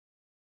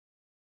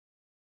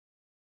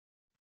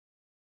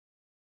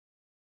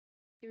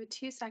Give it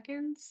 2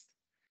 seconds.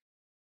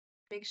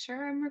 Make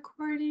sure I'm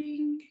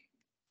recording.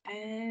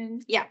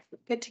 And yeah,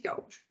 good to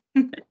go.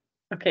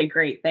 Okay,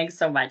 great. Thanks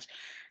so much.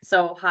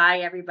 So,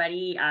 hi,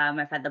 everybody.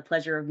 I've had the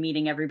pleasure of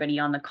meeting everybody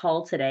on the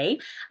call today.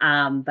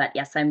 But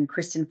yes, I'm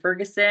Kristyn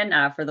Ferguson.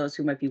 For those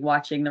who might be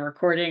watching the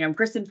recording, I'm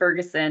Kristyn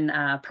Ferguson,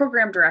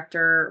 Program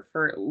Director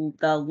for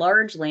the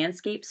Large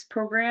Landscapes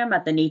Program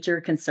at the Nature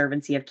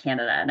Conservancy of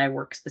Canada, and I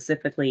work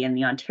specifically in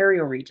the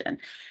Ontario region.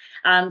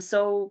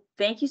 So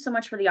thank you so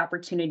much for the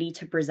opportunity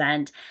to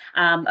present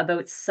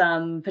about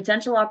some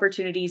potential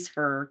opportunities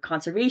for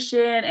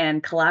conservation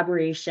and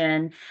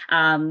collaboration,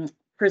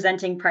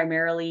 presenting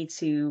primarily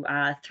to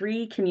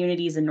 3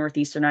 communities in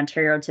Northeastern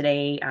Ontario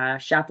today,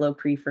 Chapleau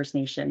Cree First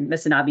Nation,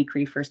 Missinaibi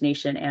Cree First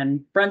Nation,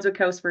 and Brunswick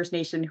House First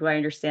Nation, who I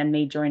understand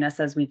may join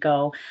us as we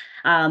go.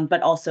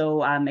 But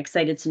also I'm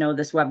excited to know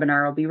this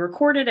webinar will be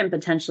recorded and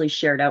potentially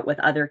shared out with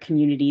other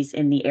communities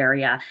in the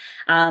area.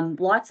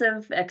 Lots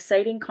of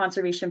exciting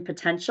conservation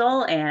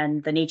potential,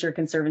 and the Nature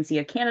Conservancy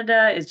of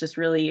Canada is just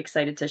really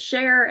excited to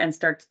share and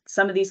start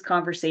some of these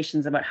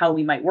conversations about how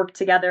we might work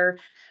together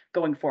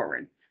going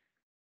forward.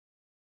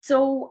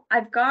 So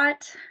I've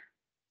got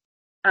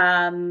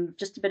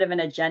just a bit of an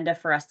agenda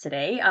for us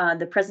today.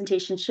 The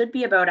presentation should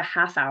be about a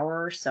half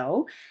hour or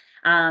so.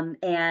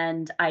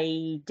 And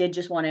I did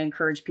just want to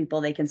encourage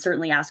people, they can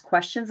certainly ask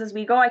questions as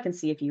we go. I can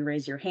see if you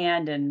raise your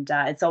hand, and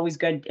it's always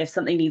good if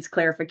something needs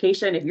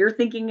clarification. If you're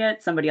thinking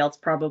it, somebody else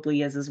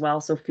probably is as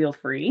well, so feel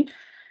free.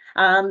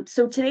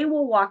 So today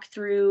we'll walk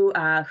through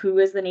who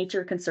is the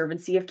Nature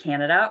Conservancy of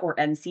Canada, or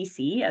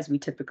NCC, as we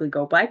typically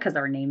go by, because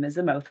our name is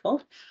a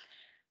mouthful.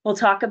 We'll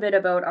talk a bit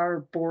about our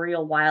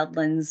boreal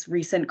wildlands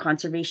recent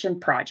conservation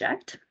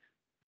project,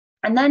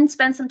 and then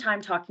spend some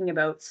time talking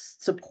about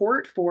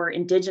support for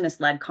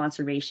Indigenous-led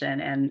conservation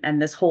and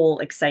this whole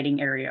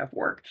exciting area of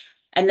work,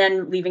 and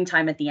then leaving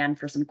time at the end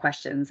for some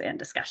questions and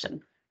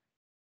discussion.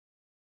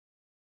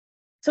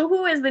 So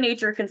who is the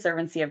Nature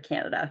Conservancy of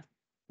Canada?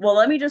 Well,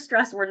 let me just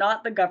stress, we're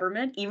not the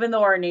government, even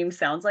though our name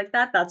sounds like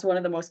that. That's one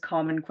of the most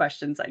common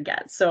questions I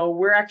get. So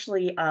we're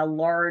actually a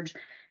large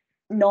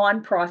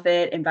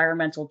nonprofit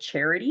environmental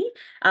charity,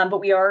 but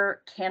we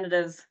are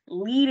Canada's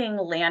leading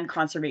land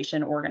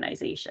conservation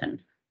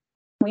organization.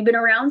 We've been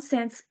around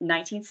since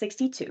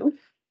 1962,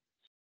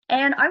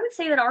 and I would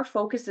say that our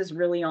focus is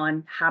really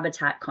on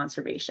habitat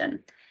conservation.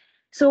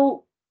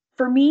 So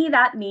for me,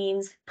 that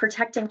means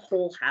protecting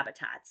whole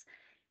habitats,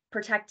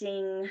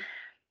 protecting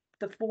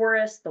the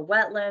forest, the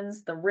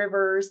wetlands, the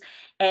rivers,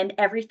 and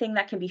everything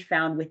that can be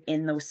found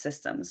within those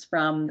systems,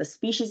 from the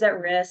species at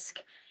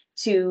risk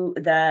to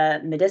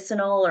the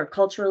medicinal or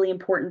culturally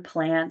important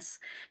plants,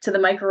 to the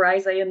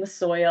mycorrhizae in the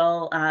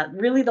soil,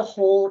 really the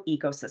whole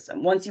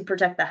ecosystem. Once you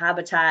protect the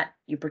habitat,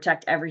 you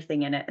protect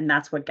everything in it, and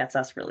that's what gets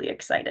us really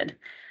excited.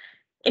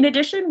 In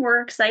addition,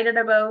 we're excited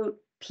about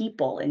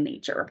people in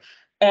nature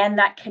and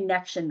that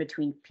connection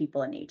between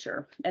people and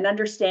nature, and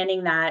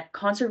understanding that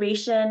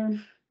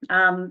conservation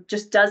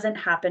just doesn't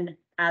happen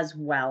as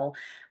well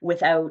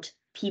without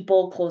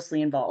people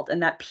closely involved,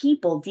 and that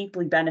people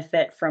deeply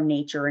benefit from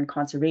nature and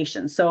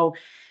conservation. So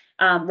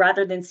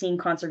rather than seeing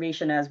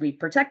conservation as we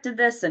protected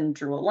this and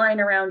drew a line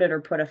around it or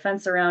put a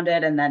fence around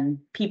it, and then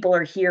people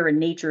are here and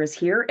nature is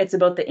here, it's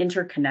about the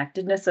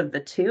interconnectedness of the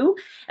two.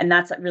 And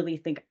that's really,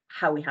 I think,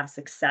 how we have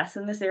success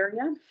in this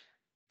area.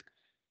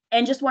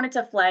 And just wanted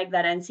to flag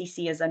that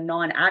NCC is a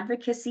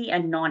non-advocacy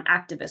and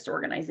non-activist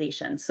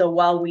organization. So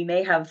while we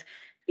may have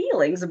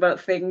feelings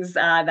about things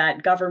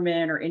that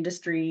government or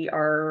industry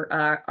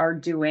are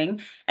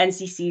doing,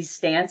 NCC's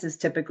stance is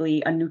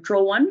typically a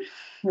neutral one,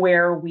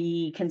 where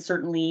we can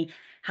certainly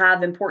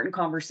have important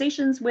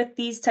conversations with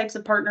these types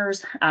of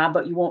partners,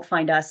 but you won't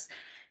find us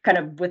kind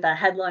of with a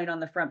headline on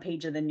the front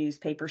page of the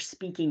newspaper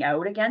speaking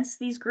out against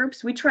these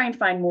groups. We try and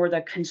find more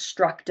the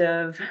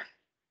constructive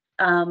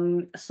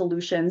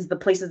solutions, the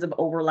places of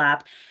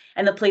overlap,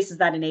 and the places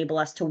that enable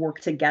us to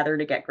work together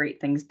to get great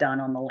things done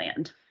on the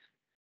land.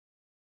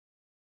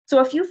 So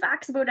a few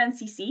facts about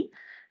NCC.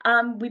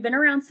 We've been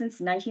around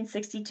since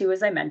 1962,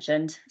 as I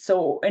mentioned.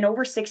 So in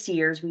over 60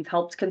 years, we've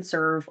helped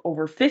conserve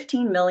over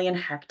 15 million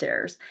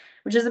hectares,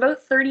 which is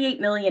about 38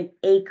 million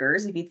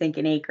acres, if you think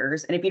in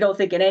acres. And if you don't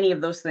think in any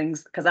of those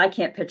things, because I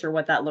can't picture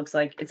what that looks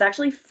like, it's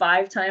actually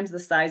 5 times the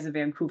size of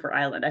Vancouver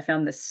Island. I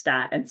found this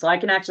stat, and so I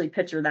can actually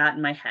picture that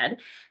in my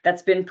head.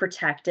 That's been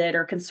protected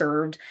or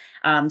conserved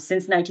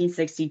since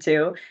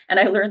 1962. And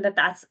I learned that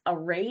that's a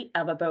rate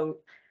of about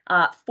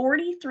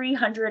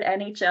 4,300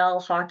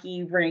 NHL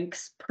hockey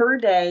rinks per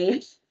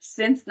day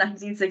since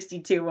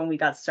 1962 when we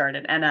got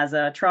started. And as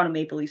a Toronto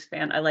Maple Leafs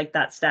fan, I like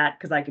that stat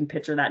because I can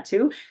picture that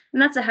too.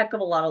 And that's a heck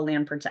of a lot of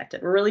land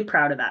protected. We're really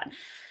proud of that.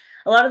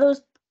 A lot of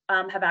those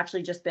have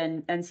actually just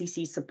been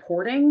NCC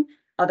supporting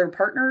other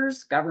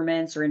partners,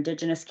 governments, or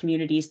Indigenous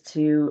communities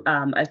to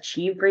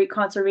achieve great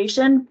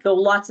conservation, though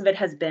lots of it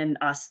has been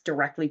us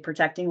directly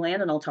protecting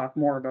land, and I'll talk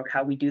more about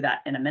how we do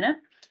that in a minute.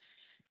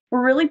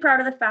 We're really proud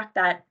of the fact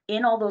that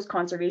in all those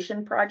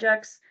conservation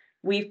projects,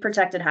 we've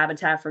protected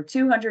habitat for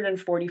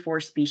 244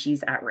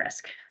 species at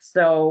risk.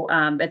 So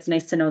it's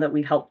nice to know that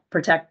we help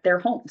protect their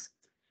homes.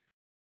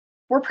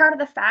 We're proud of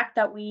the fact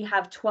that we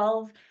have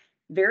 12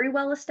 very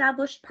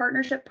well-established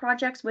partnership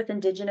projects with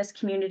Indigenous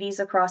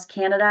communities across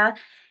Canada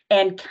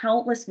and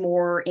countless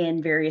more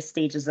in various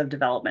stages of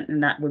development.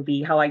 And that would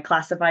be how I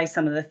classify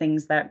some of the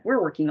things that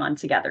we're working on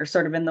together,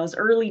 sort of in those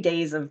early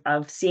days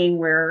of seeing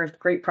where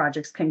great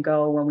projects can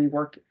go when we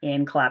work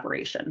in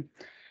collaboration.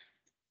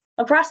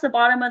 Across the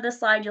bottom of the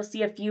slide, you'll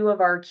see a few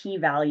of our key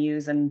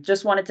values, and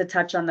just wanted to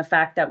touch on the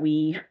fact that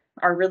we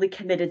are really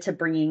committed to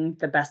bringing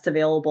the best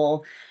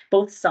available,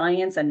 both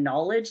science and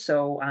knowledge.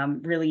 So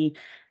really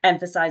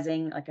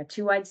emphasizing like a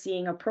two-eyed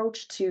seeing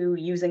approach to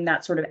using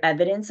that sort of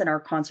evidence in our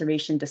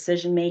conservation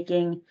decision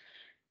making.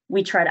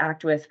 We try to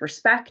act with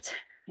respect,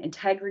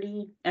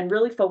 integrity, and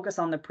really focus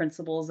on the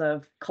principles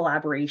of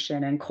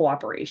collaboration and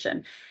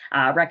cooperation,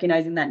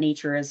 recognizing that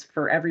nature is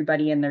for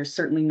everybody and there's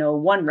certainly no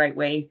one right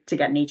way to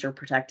get nature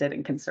protected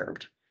and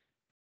conserved.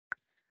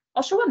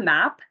 I'll show a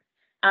map.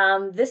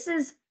 This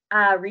is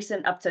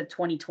recent up to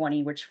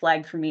 2020, which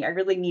flagged for me. I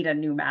really need a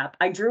new map.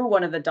 I drew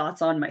one of the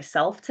dots on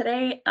myself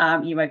today.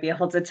 You might be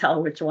able to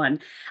tell which one.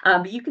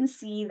 But you can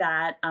see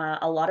that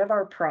a lot of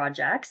our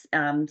projects,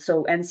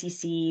 so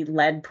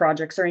NCC-led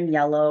projects are in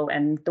yellow,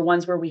 and the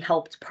ones where we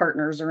helped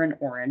partners are in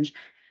orange,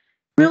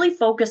 really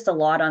focused a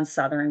lot on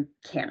southern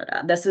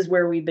Canada. This is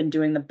where we've been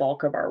doing the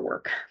bulk of our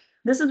work.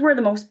 This is where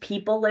the most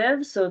people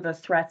live, so the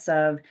threats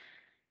of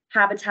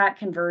habitat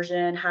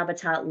conversion,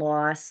 habitat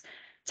loss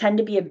tend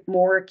to be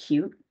more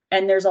acute.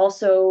 And there's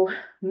also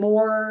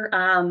more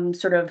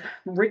sort of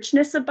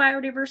richness of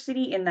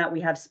biodiversity in that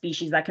we have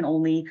species that can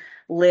only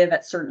live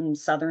at certain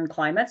southern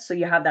climates. So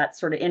you have that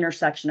sort of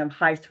intersection of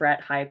high threat,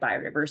 high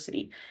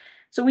biodiversity.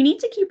 So we need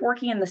to keep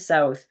working in the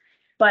south.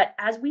 But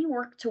as we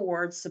work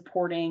towards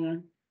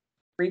supporting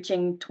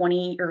reaching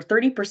 20 or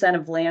 30%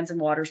 of lands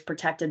and waters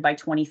protected by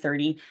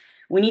 2030,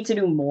 we need to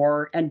do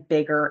more and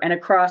bigger and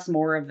across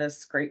more of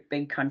this great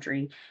big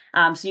country.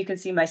 So you can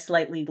see my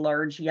slightly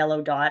large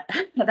yellow dot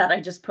that I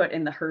just put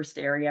in the Hearst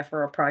area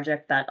for a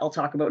project that I'll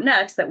talk about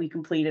next that we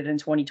completed in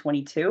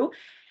 2022.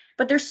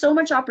 But there's so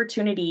much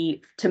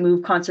opportunity to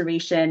move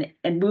conservation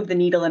and move the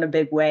needle in a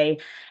big way.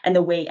 And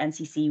the way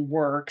NCC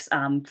works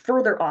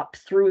further up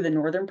through the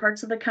northern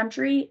parts of the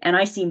country. And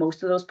I see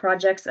most of those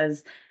projects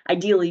as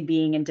ideally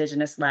being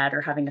Indigenous led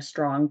or having a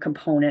strong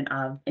component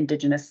of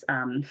Indigenous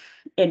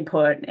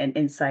input and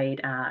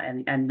insight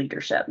and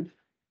leadership.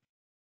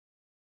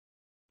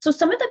 So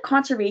some of the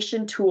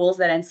conservation tools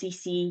that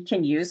NCC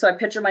can use, so I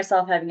picture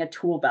myself having a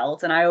tool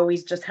belt, and I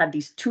always just had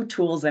these two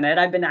tools in it.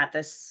 I've been at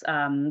this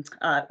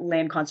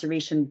land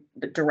conservation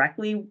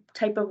directly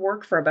type of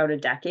work for about a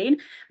decade.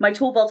 My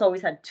tool belt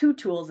always had two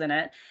tools in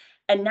it,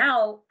 and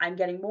now I'm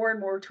getting more and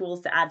more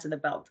tools to add to the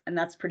belt, and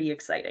that's pretty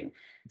exciting.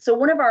 So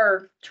one of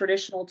our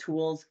traditional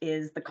tools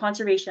is the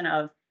conservation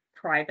of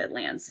private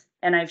lands,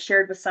 and I've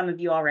shared with some of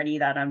you already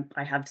that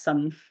I have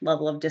some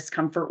level of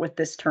discomfort with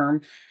this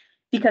term,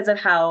 because of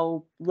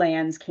how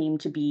lands came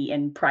to be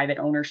in private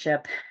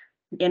ownership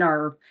in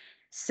our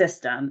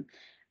system.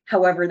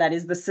 However, that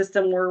is the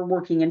system we're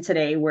working in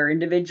today, where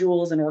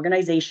individuals and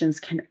organizations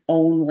can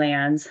own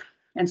lands.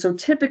 And so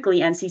typically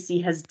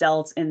NCC has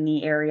dealt in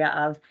the area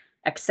of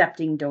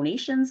accepting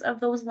donations of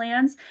those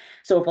lands.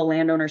 So if a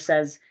landowner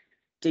says,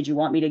 did you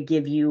want me to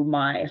give you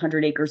my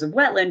 100 acres of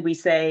wetland? We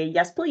say,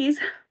 yes, please.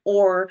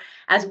 Or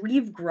as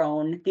we've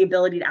grown, the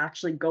ability to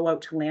actually go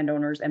out to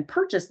landowners and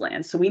purchase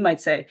land. So we might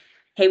say,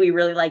 hey, we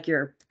really like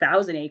your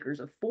 1,000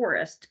 acres of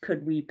forest.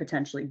 Could we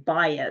potentially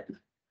buy it?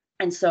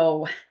 And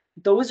so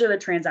those are the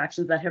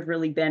transactions that have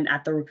really been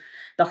at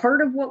the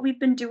heart of what we've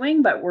been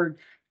doing, but we're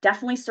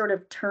definitely sort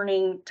of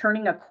turning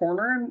a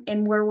corner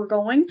in where we're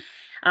going.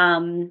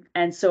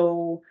 And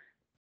so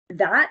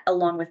that,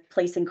 along with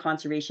placing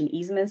conservation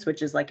easements,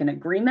 which is like an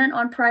agreement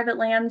on private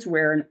lands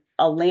where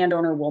a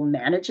landowner will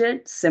manage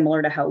it,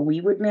 similar to how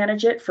we would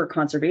manage it for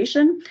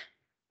conservation.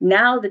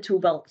 Now the tool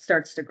belt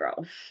starts to grow.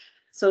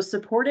 So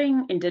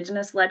supporting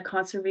Indigenous-led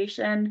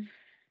conservation,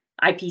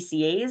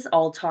 IPCAs,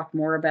 I'll talk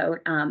more about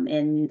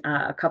in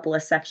a couple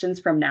of sections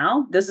from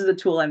now. This is a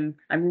tool I'm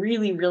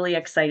really, really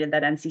excited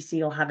that NCC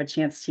will have a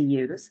chance to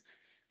use.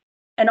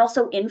 And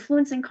also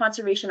influencing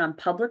conservation on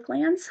public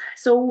lands.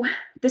 So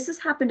this has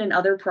happened in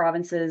other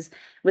provinces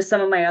with some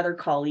of my other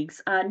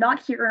colleagues,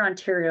 not here in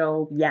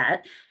Ontario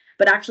yet,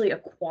 but actually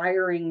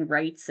acquiring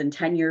rights and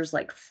tenures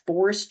like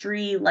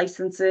forestry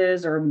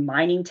licenses or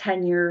mining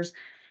tenures.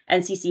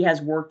 NCC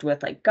has worked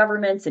with like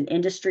governments and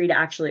industry to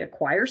actually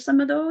acquire some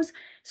of those,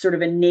 sort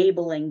of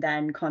enabling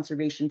then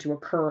conservation to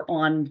occur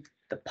on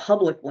the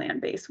public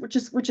land base, which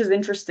is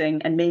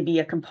interesting and maybe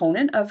a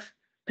component of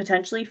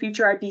potentially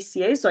future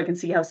IPCAs. So I can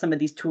see how some of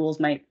these tools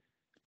might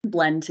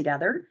blend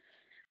together.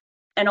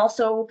 And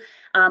also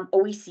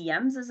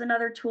OECMs is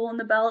another tool in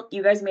the belt.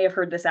 You guys may have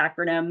heard this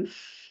acronym.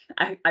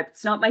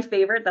 It's not my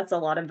favorite. That's a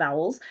lot of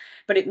vowels,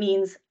 but it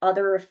means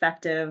other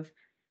effective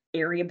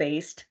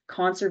area-based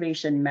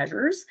conservation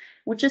measures,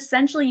 which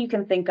essentially you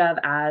can think of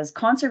as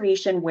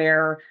conservation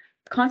where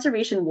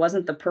conservation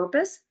wasn't the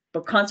purpose,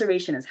 but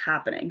conservation is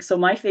happening. So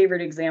my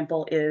favorite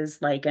example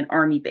is like an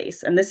army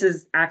base. And this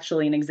is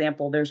actually an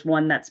example. There's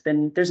one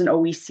there's an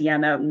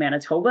OECM out in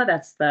Manitoba.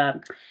 That's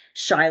the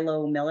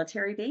Shiloh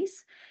military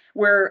base,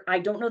 where I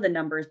don't know the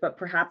numbers, but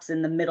perhaps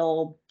in the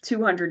middle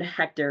 200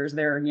 hectares,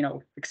 they're,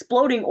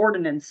 exploding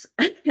ordnance.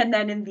 And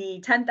then in the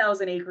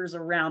 10,000 acres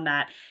around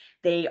that,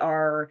 they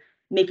are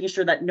making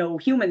sure that no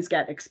humans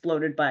get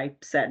exploded by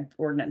said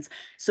ordnance.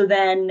 So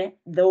then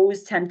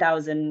those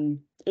 10,000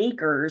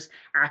 acres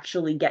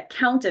actually get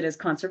counted as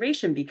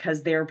conservation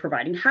because they're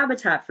providing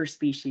habitat for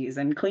species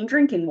and clean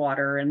drinking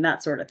water and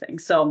that sort of thing.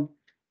 So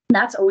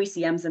that's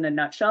OECMs in a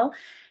nutshell.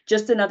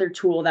 Just another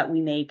tool that we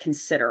may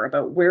consider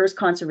about where is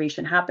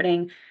conservation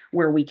happening,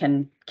 where we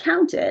can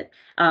count it,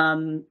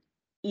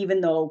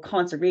 even though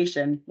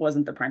conservation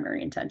wasn't the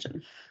primary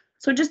intention.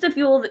 So just a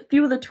few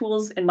of the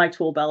tools in my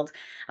tool belt,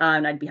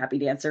 and I'd be happy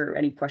to answer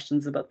any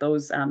questions about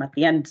those at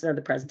the end of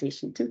the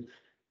presentation too.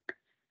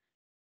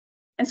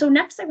 And so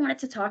next I wanted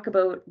to talk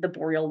about the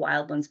Boreal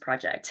Wildlands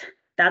project.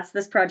 That's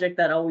this project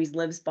that always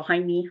lives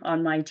behind me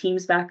on my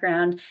team's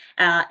background,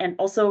 and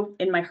also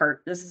in my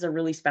heart. This is a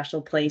really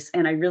special place,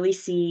 and I really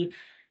see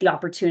the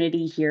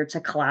opportunity here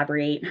to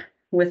collaborate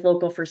with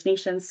local First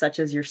Nations, such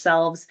as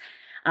yourselves,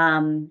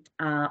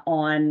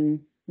 on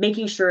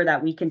making sure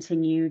that we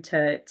continue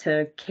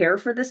to care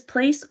for this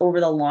place over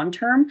the long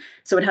term,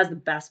 so it has the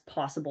best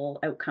possible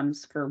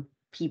outcomes for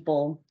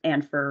people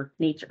and for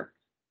nature.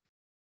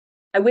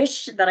 I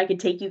wish that I could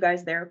take you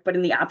guys there, but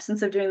in the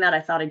absence of doing that, I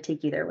thought I'd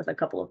take you there with a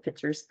couple of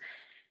pictures.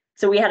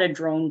 So we had a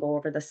drone go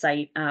over the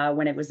site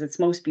when it was its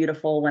most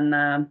beautiful, when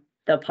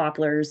the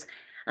poplars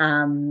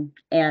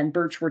and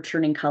birch were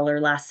turning color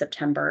last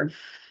September.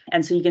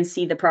 And so you can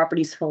see the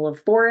property's full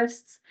of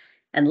forests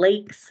and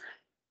lakes,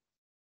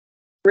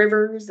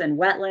 rivers and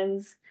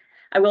wetlands.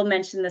 I will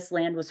mention this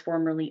land was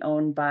formerly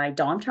owned by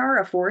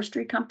Domtar, a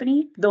forestry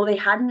company, though they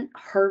hadn't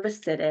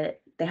harvested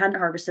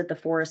the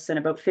forests in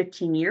about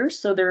 15 years.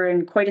 So they're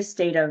in quite a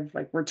state of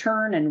like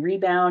return and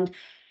rebound.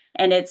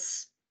 And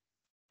it's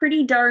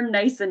pretty darn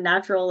nice and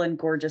natural and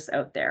gorgeous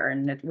out there.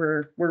 And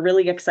we're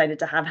really excited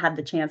to have had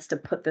the chance to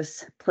put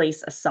this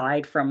place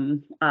aside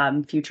from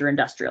future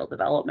industrial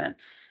development.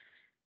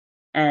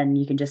 And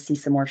you can just see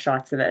some more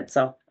shots of it.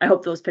 So I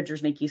hope those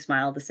pictures make you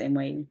smile the same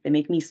way they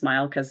make me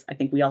smile, because I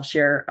think we all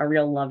share a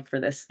real love for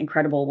this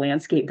incredible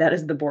landscape that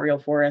is the boreal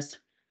forest.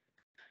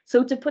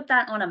 So to put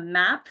that on a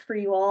map for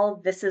you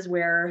all, this is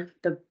where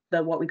the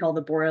what we call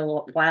the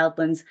Boreal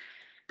Wildlands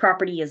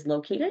property is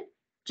located,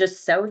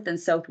 just south and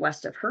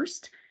southwest of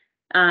Hearst.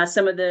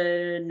 Some of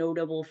the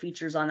notable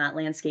features on that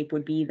landscape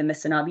would be the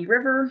Missinaibi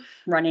River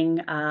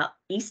running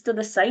east of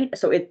the site.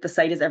 So the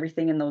site is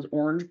everything in those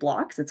orange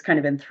blocks. It's kind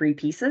of in three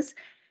pieces.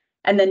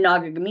 And then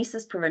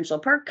Nagagamesis Provincial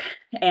Park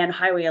and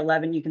Highway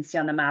 11, you can see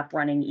on the map,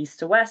 running east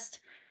to west.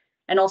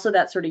 And also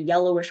that sort of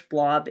yellowish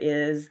blob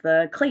is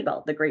the clay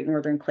belt, the Great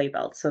Northern Clay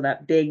Belt. So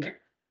that big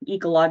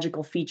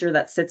ecological feature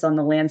that sits on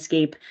the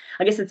landscape.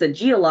 I guess it's a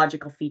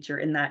geological feature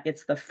in that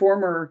it's the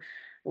former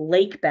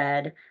lake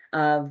bed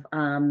of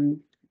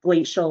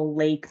glacial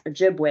Lake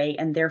Ojibwe,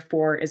 and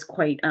therefore is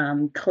quite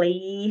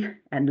clayey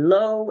and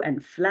low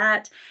and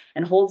flat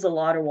and holds a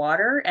lot of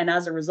water. And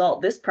as a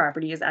result, this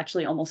property is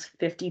actually almost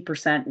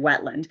 50%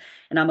 wetland.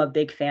 And I'm a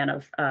big fan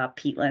of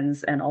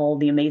peatlands and all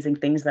the amazing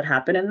things that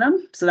happen in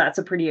them. So that's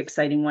a pretty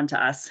exciting one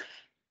to us.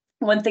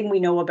 One thing we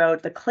know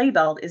about the clay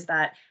belt is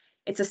that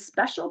it's a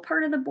special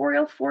part of the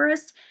boreal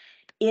forest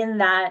in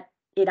that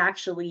it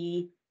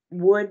actually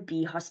would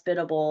be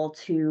hospitable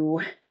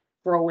to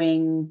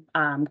growing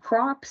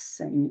crops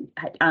and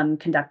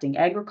conducting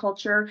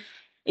agriculture.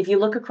 If you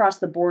look across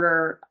the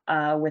border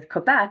with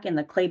Quebec in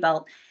the clay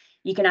belt,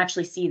 you can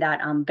actually see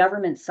that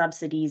government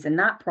subsidies in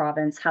that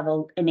province have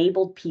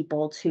enabled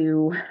people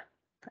to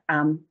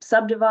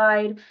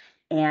subdivide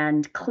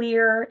and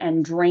clear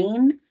and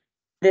drain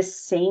this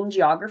same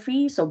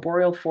geography, so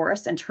boreal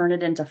forest, and turn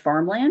it into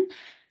farmland.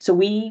 So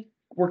we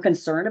were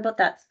concerned about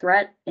that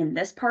threat in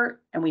this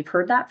part, and we've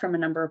heard that from a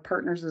number of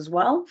partners as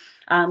well.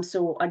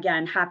 So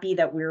again, happy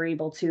that we're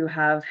able to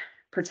have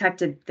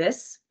protected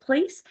this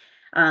place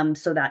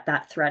so that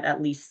that threat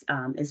at least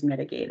is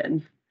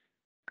mitigated.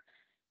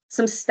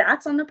 Some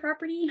stats on the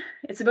property: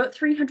 it's about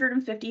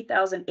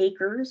 350,000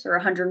 acres or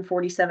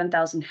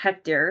 147,000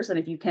 hectares. And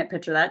if you can't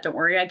picture that, don't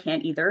worry, I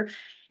can't either.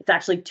 It's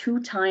actually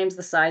 2 times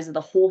the size of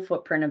the whole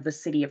footprint of the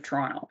city of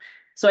Toronto.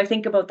 So I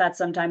think about that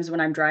sometimes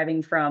when I'm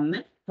driving from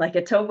like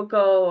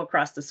Etobicoke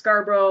across to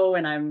Scarborough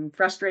and I'm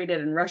frustrated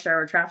in rush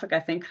hour traffic.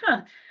 I think,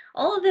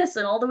 all of this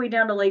and all the way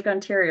down to Lake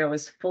Ontario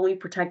is fully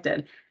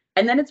protected.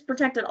 And then it's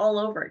protected all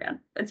over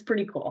again. It's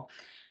pretty cool.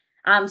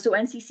 So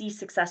NCC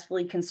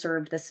successfully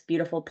conserved this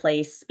beautiful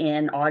place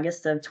in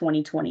August of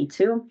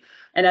 2022.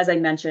 And as I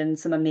mentioned,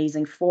 some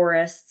amazing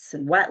forests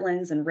and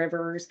wetlands and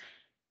rivers.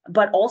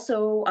 But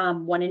also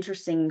one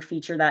interesting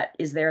feature that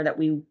is there that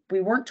we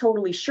weren't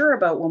totally sure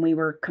about when we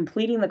were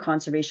completing the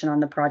conservation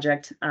on the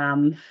project,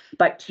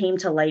 but came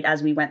to light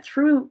as we went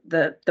through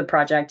the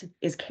project,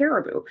 is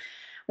caribou.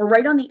 We're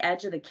right on the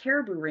edge of the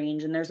caribou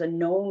range, and there's a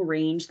known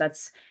range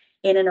that's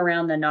in and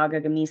around the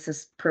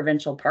Nagagamisis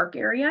Provincial Park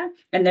area.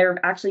 And there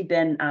have actually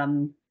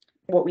been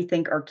what we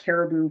think are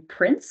caribou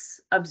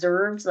prints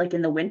observed like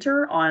in the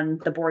winter on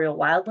the boreal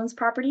wildlands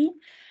property.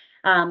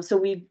 So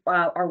we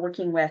are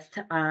working with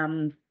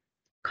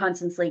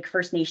Constance Lake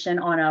First Nation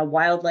on a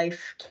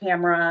wildlife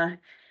camera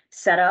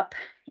setup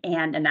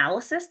and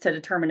analysis to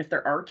determine if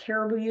there are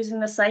caribou using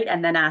the site,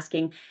 and then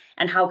asking,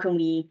 and how can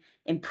we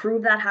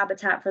improve that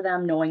habitat for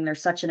them, knowing they're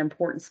such an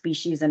important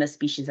species and a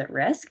species at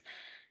risk.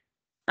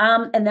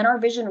 And then our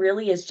vision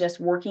really is just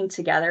working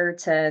together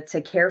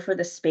to care for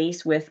the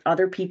space with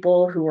other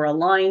people who are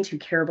aligned, who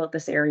care about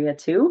this area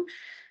too.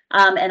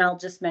 And I'll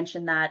just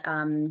mention that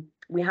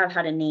we have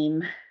had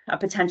a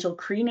potential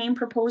Cree name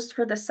proposed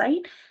for the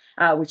site,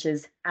 which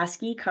is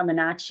Aski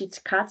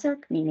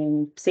Kamanachitkatek,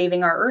 meaning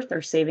saving our earth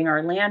or saving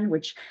our land,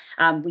 which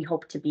we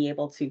hope to be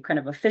able to kind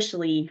of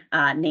officially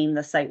name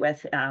the site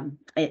with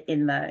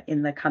in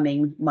the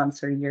coming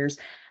months or years,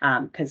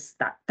 because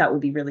that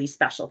would be really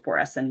special for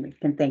us. And we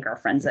can thank our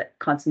friends at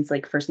Constance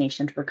Lake First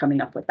Nation for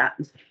coming up with that.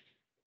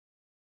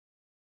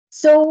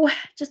 So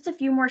just a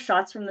few more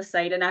shots from the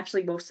site, and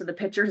actually most of the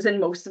pictures and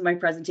most of my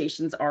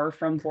presentations are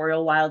from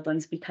boreal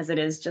wildlands because it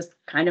is just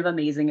kind of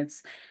amazing.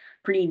 It's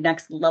pretty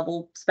next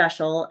level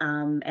special,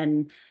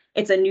 and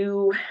it's a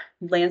new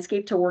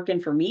landscape to work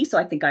in for me, so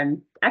I think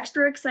I'm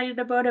extra excited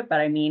about it. But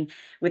I mean,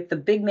 with the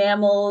big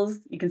mammals,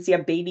 you can see a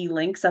baby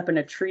lynx up in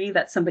a tree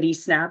that somebody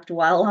snapped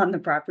while on the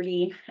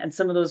property, and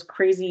some of those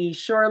crazy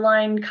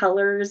shoreline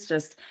colors,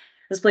 just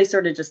this place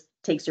sort of just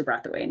takes your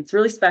breath away. And it's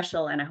really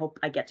special, and I hope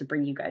I get to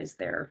bring you guys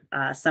there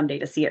someday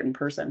to see it in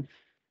person.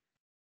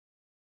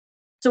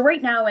 So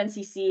right now,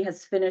 NCC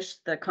has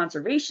finished the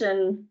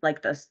conservation,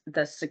 like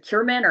the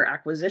securement or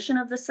acquisition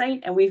of the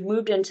site, and we've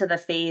moved into the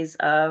phase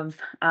of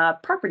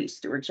property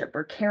stewardship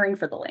or caring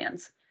for the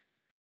lands.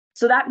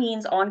 So that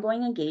means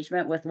ongoing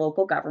engagement with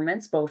local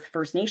governments, both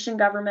First Nation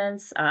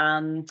governments,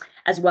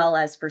 as well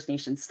as First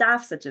Nation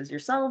staff, such as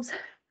yourselves,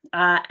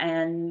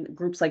 and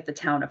groups like the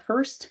town of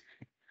Hearst.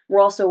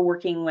 We're also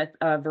working with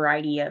a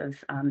variety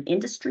of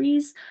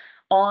industries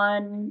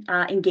on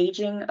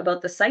engaging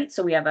about the site.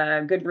 So we have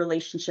a good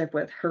relationship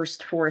with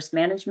Hearst Forest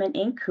Management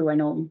Inc., who I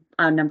know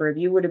a number of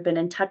you would have been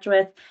in touch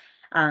with.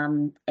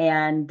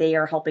 And they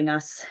are helping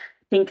us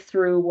think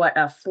through what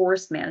a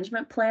forest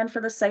management plan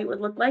for the site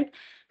would look like,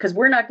 because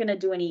we're not going to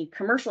do any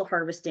commercial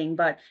harvesting,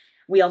 but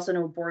we also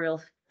know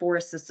boreal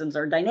forest systems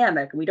are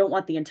dynamic. We don't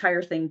want the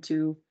entire thing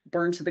to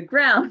burn to the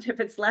ground if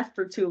it's left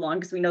for too long,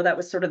 because we know that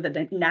was sort of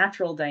the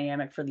natural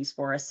dynamic for these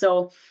forests.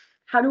 So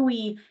how do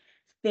we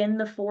thin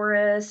the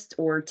forest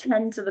or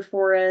tend to the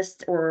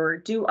forest or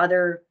do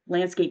other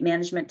landscape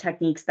management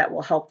techniques that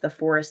will help the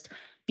forest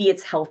be in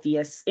its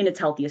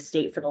healthiest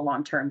state for the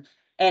long term?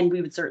 And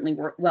we would certainly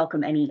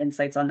welcome any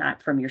insights on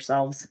that from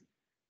yourselves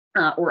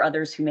or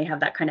others who may have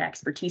that kind of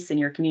expertise in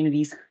your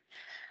communities.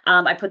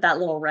 I put that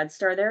little red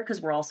star there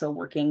because we're also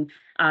working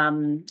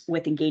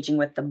with engaging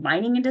with the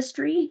mining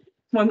industry.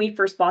 When we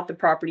first bought the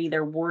property,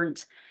 there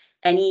weren't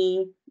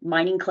any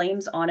mining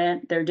claims on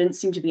it. There didn't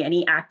seem to be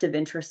any active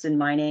interest in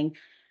mining.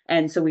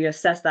 And so we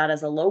assessed that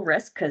as a low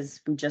risk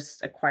because we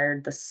just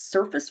acquired the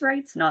surface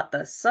rights, not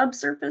the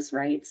subsurface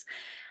rights.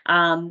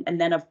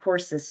 And then, of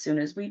course, as soon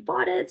as we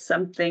bought it,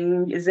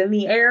 something is in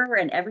the air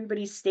and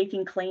everybody's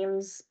staking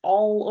claims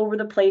all over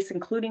the place,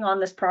 including on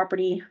this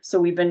property. So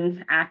we've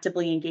been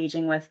actively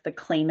engaging with the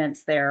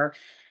claimants there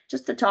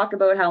just to talk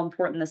about how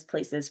important this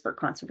place is for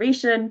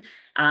conservation.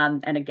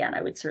 And again,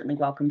 I would certainly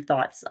welcome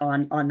thoughts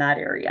on that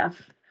area.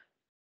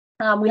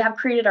 We have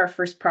created our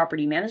first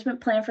property management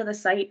plan for the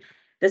site.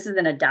 This is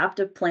an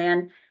adaptive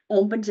plan,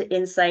 open to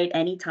insight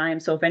anytime.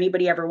 So if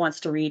anybody ever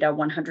wants to read a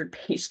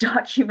 100-page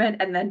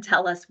document and then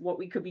tell us what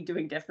we could be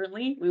doing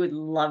differently, we would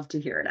love to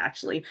hear it,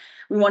 actually.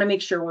 We want to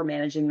make sure we're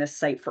managing this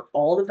site for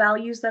all the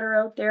values that are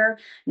out there,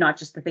 not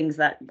just the things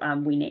that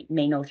we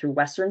may know through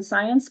Western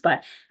science,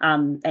 but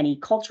any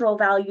cultural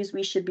values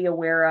we should be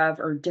aware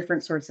of or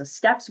different sorts of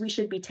steps we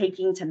should be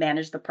taking to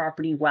manage the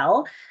property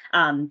well.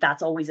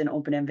 That's always an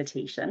open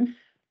invitation.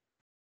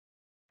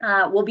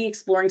 We'll be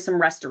exploring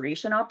some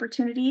restoration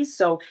opportunities.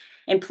 So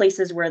in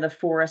places where the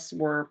forests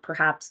were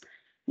perhaps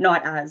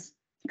not as,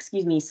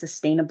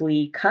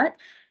 sustainably cut,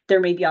 there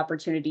may be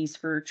opportunities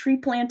for tree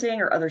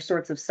planting or other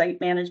sorts of site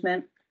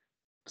management.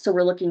 So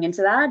we're looking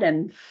into that.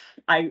 And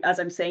as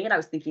I'm saying it, I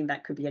was thinking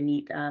that could be a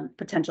neat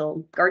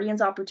potential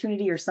Guardians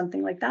opportunity or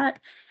something like that.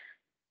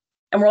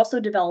 And we're also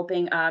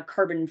developing a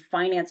carbon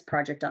finance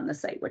project on the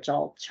site, which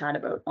I'll chat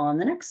about on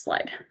the next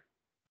slide.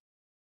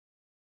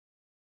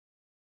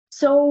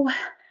 So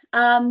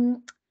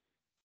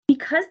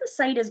because the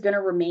site is going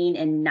to remain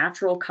in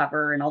natural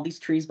cover and all these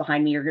trees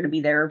behind me are going to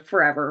be there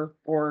forever,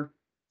 or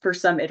for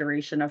some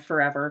iteration of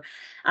forever,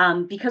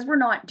 because we're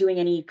not doing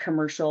any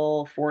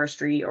commercial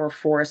forestry or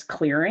forest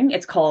clearing,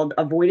 it's called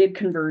avoided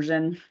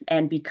conversion.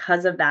 And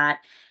because of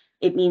that,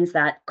 it means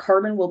that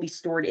carbon will be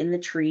stored in the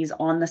trees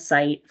on the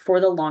site for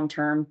the long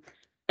term.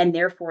 And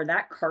therefore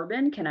that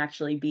carbon can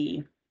actually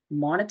be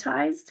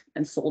monetized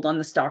and sold on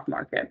the stock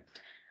market.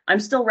 I'm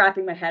still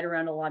wrapping my head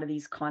around a lot of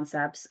these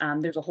concepts.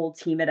 There's a whole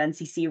team at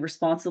NCC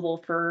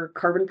responsible for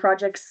carbon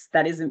projects.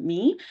 That isn't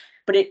me,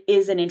 but it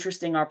is an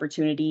interesting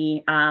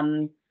opportunity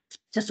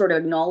to sort of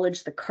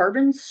acknowledge the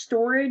carbon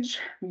storage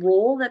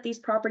role that these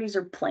properties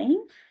are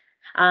playing.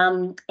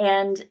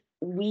 And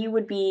we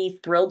would be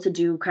thrilled to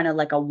do kind of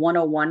like a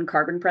 101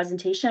 carbon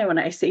presentation. And when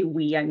I say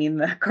we, I mean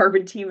the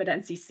carbon team at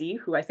NCC,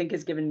 who I think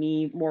has given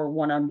me more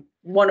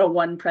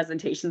 101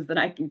 presentations than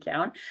I can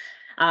count.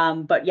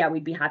 But yeah,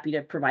 we'd be happy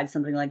to provide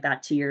something like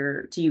that to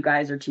you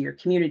guys or to your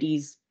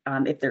communities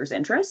if there's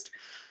interest.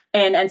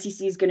 And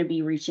NCC is going to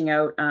be reaching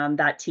out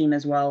that team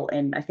as well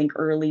in I think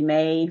early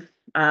May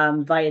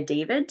via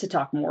David to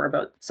talk more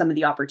about some of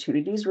the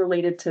opportunities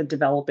related to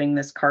developing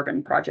this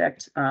carbon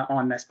project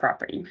on this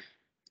property.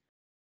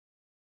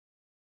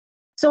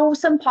 So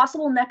some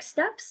possible next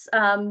steps.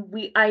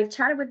 I've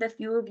chatted with a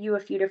few of you a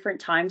few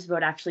different times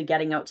about actually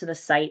getting out to the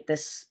site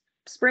this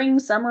spring,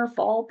 summer,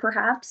 fall,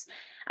 perhaps.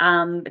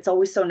 It's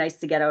always so nice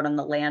to get out on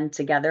the land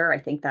together. I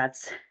think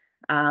that's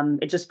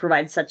it just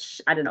provides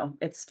such, I don't know,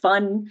 it's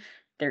fun.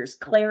 There's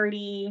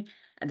clarity.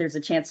 There's a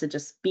chance to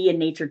just be in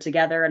nature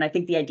together. And I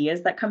think the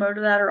ideas that come out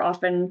of that are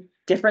often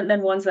different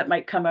than ones that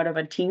might come out of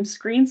a team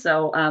screen.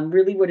 So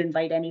really would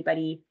invite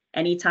anybody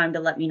anytime to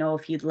let me know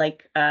if you'd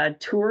like a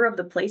tour of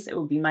the place. It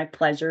would be my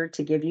pleasure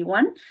to give you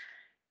one.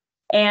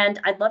 And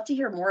I'd love to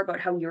hear more about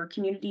how your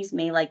communities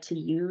may like to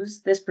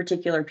use this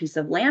particular piece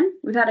of land.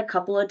 We've had a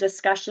couple of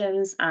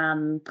discussions.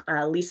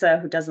 Lisa,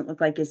 who doesn't look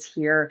like is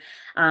here,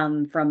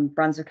 from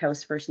Brunswick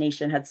House First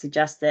Nation, had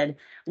suggested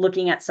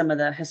looking at some of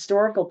the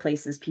historical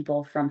places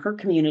people from her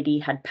community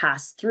had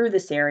passed through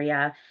this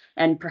area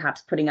and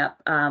perhaps putting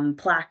up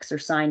plaques or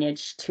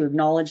signage to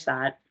acknowledge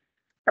that.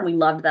 And we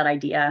loved that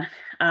idea.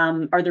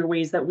 Are there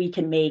ways that we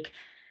can make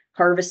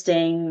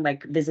harvesting,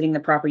 like visiting the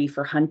property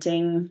for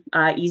hunting,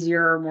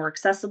 easier or more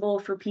accessible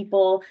for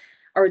people?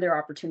 Are there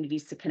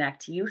opportunities to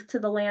connect youth to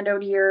the land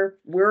out here?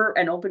 We're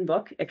an open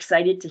book,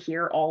 excited to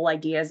hear all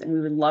ideas, and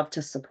we would love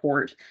to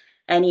support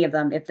any of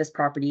them if this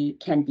property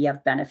can be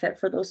of benefit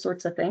for those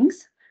sorts of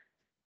things.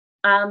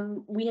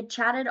 We had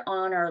chatted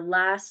on our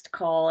last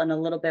call and a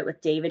little bit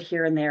with David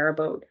here and there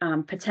about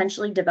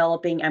potentially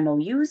developing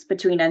MOUs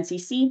between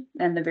NCC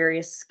and the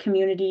various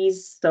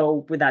communities.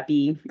 So would that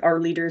be our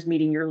leaders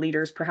meeting your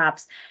leaders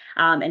perhaps,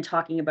 and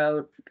talking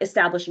about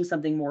establishing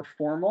something more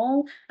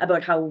formal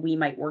about how we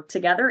might work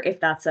together if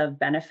that's of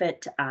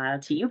benefit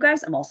to you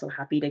guys. I'm also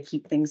happy to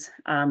keep things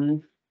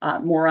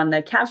more on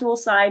the casual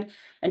side,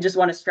 and just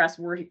want to stress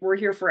we're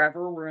here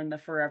forever. We're in the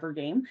forever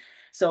game.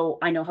 So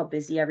I know how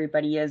busy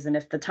everybody is, and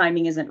if the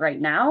timing isn't right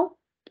now,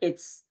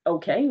 it's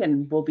okay,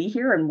 and we'll be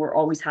here, and we're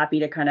always happy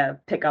to kind of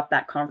pick up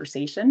that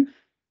conversation.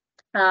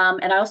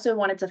 And I also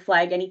wanted to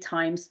flag any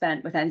time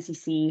spent with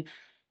NCC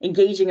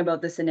engaging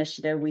about this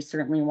initiative. We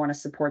certainly want to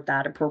support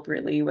that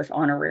appropriately with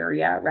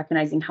honoraria,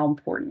 recognizing how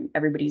important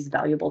everybody's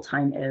valuable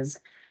time is.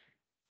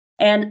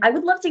 And I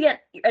would love to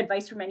get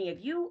advice from any of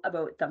you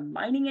about the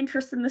mining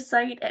interest in the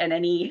site and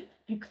any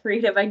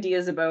creative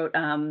ideas about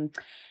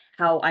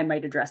how I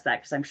might address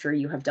that, because I'm sure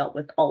you have dealt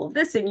with all of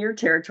this in your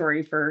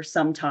territory for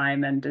some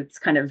time, and it's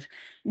kind of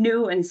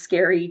new and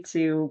scary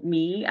to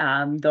me,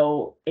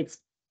 though it's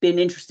been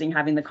interesting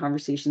having the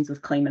conversations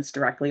with claimants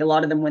directly. A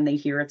lot of them, when they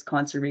hear it's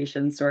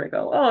conservation, sort of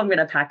go, oh, I'm going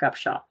to pack up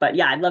shop. But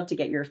yeah, I'd love to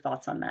get your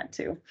thoughts on that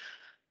too.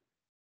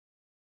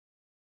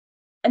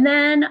 And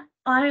then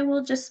I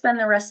will just spend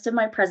the rest of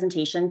my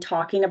presentation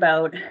talking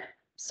about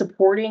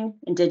supporting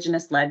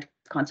Indigenous-led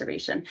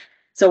conservation.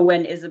 So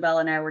when Isabel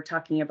and I were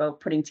talking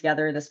about putting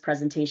together this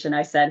presentation,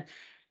 I said,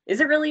 is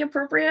it really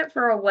appropriate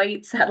for a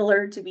white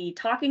settler to be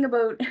talking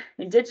about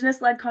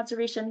Indigenous-led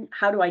conservation?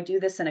 How do I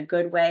do this in a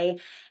good way?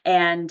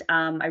 And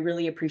I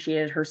really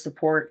appreciated her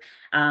support.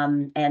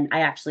 And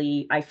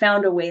I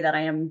found a way that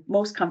I am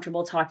most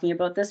comfortable talking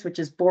about this, which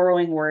is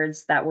borrowing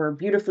words that were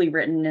beautifully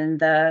written in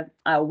the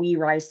We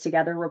Rise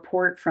Together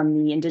report from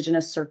the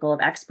Indigenous Circle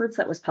of Experts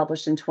that was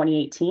published in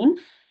 2018.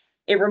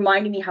 It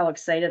reminded me how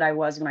excited I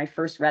was when I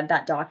first read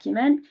that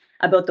document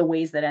about the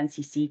ways that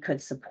NCC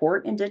could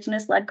support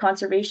Indigenous-led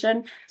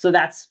conservation. So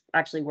that's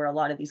actually where a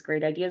lot of these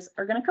great ideas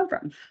are going to come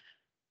from.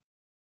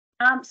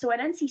 So at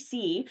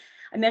NCC,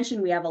 I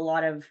mentioned we have a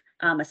lot of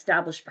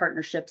established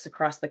partnerships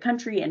across the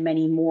country and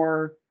many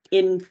more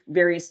in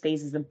various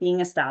phases of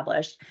being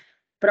established.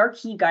 But our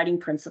key guiding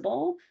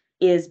principle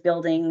is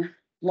building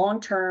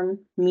long-term,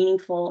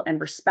 meaningful,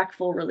 and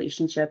respectful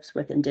relationships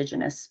with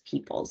Indigenous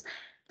peoples.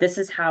 This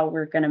is how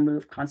we're going to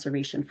move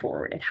conservation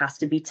forward. It has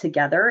to be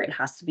together. It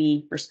has to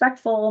be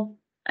respectful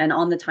and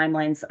on the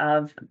timelines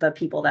of the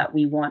people that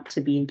we want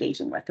to be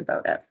engaging with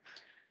about it.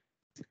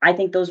 I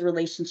think those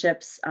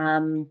relationships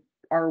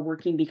are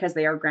working because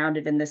they are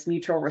grounded in this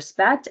mutual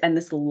respect and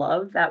this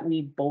love that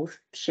we both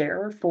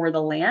share for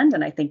the land.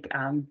 And I think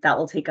that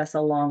will take us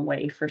a long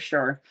way for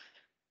sure.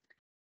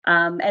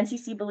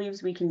 NCC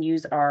believes we can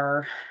use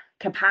our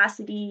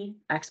capacity,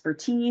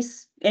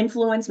 expertise,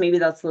 influence, maybe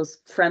that's those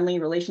friendly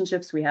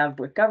relationships we have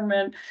with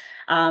government,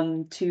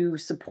 to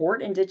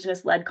support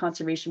Indigenous-led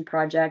conservation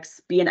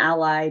projects, be an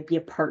ally, be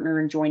a partner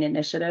in joint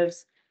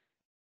initiatives.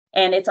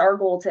 And it's our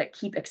goal to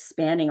keep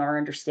expanding our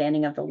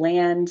understanding of the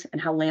land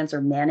and how lands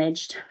are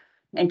managed,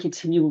 and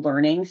continue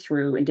learning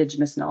through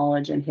Indigenous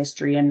knowledge and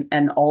history,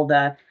 and all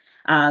the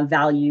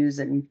values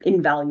and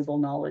invaluable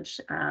knowledge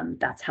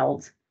that's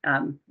held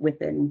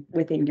within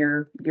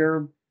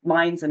your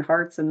minds and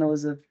hearts, and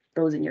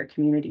those in your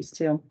communities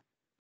too.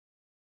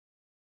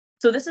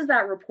 So this is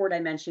that report I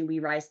mentioned, We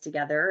Rise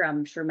Together.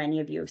 I'm sure many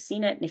of you have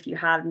seen it, and if you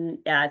haven't,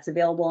 it's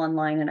available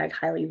online, and I'd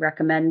highly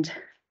recommend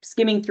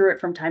skimming through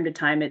it from time to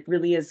time. It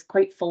really is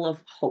quite full of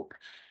hope.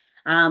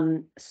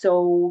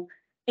 So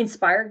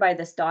inspired by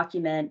this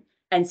document,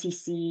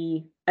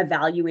 NCC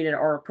evaluated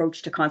our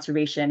approach to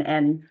conservation,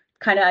 and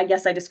kind of, I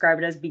guess I describe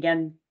it as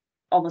began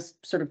almost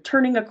sort of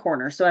turning a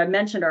corner. So I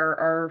mentioned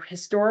our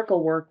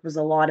historical work was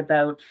a lot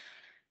about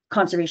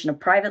conservation of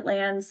private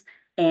lands,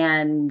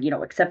 and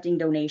accepting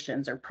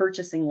donations or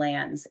purchasing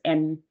lands,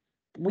 and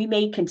we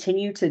may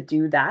continue to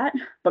do that,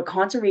 but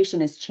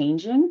conservation is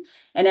changing,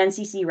 and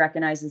NCC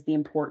recognizes the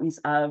importance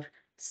of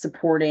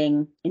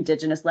supporting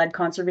Indigenous led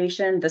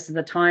conservation. This is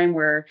a time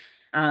where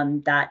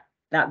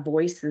that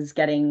voice is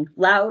getting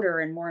louder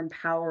and more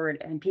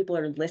empowered, and people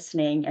are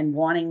listening and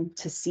wanting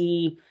to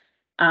see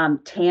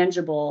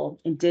tangible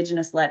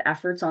Indigenous led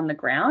efforts on the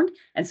ground.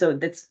 And so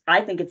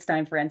I think it's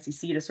time for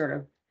NCC to sort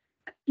of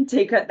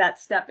take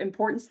that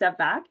important step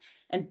back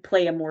and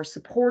play a more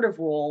supportive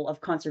role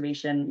of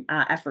conservation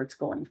efforts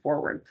going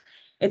forward.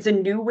 It's a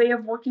new way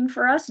of working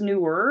for us,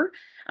 newer,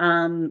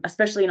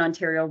 especially in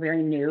Ontario,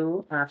 very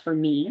new for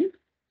me.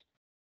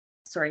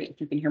 Sorry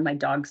if you can hear my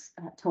dog's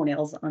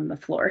toenails on the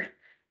floor.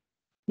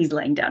 He's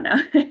laying down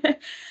now.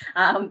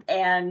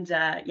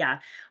 Yeah,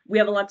 we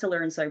have a lot to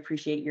learn, so I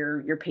appreciate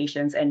your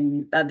patience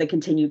and the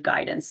continued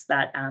guidance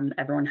that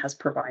everyone has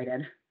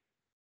provided.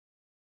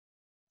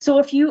 So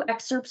a few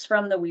excerpts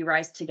from the We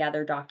Rise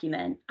Together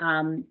document.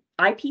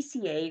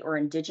 IPCA, or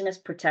Indigenous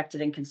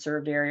Protected and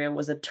Conserved Area,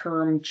 was a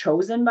term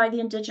chosen by the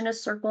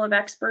Indigenous Circle of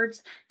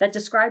Experts that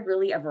describe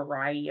really a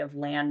variety of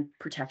land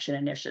protection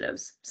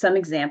initiatives. Some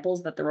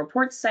examples that the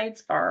report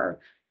cites are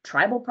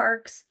tribal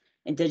parks,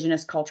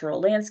 Indigenous cultural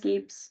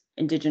landscapes,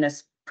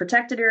 Indigenous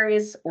protected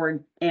areas,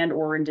 or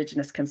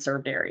Indigenous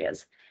conserved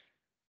areas.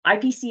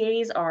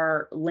 IPCAs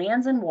are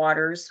lands and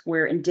waters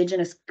where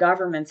Indigenous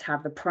governments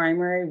have the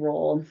primary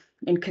role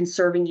in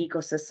conserving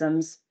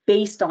ecosystems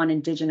based on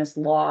Indigenous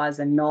laws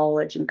and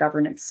knowledge and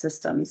governance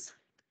systems.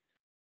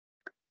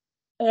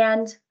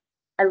 And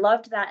I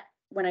loved that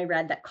when I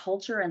read that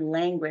culture and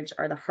language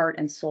are the heart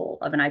and soul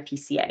of an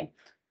IPCA.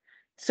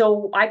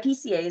 So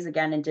IPCAs,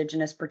 again,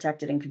 Indigenous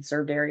protected and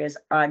conserved areas,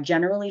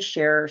 generally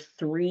share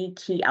three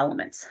key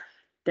elements.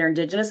 They're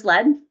Indigenous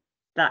led.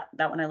 That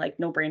one I like,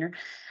 no brainer.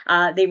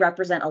 They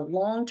represent a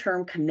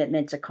long-term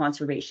commitment to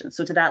conservation.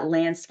 So to that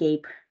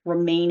landscape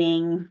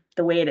remaining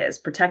the way it is,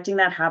 protecting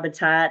that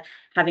habitat,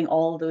 having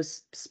all of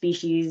those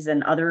species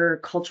and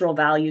other cultural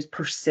values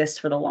persist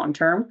for the long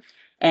term.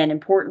 And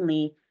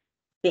importantly,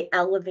 they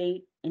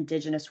elevate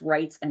Indigenous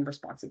rights and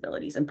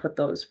responsibilities and put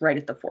those right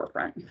at the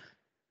forefront.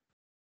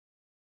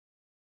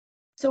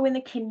 So in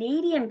the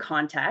Canadian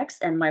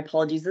context, and my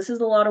apologies, this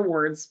is a lot of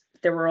words.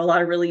 There were a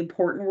lot of really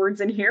important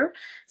words in here,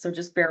 so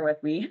just bear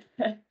with me.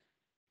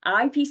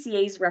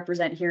 IPCAs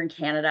represent here in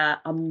Canada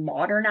a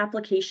modern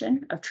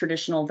application of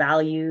traditional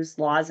values,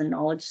 laws, and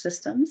knowledge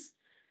systems,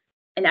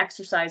 an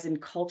exercise in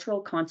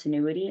cultural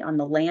continuity on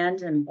the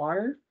land and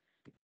water,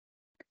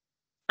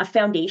 a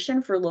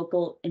foundation for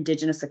local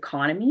Indigenous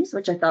economies,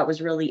 which I thought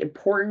was really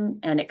important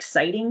and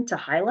exciting to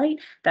highlight,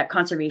 that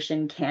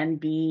conservation can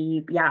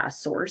be, a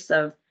source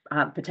of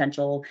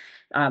potential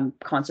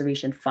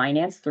conservation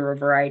finance through a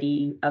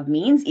variety of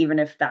means, even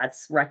if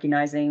that's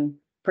recognizing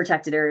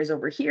protected areas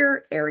over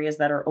here, areas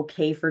that are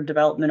okay for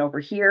development over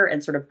here,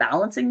 and sort of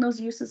balancing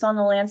those uses on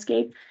the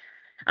landscape.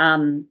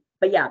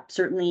 But yeah,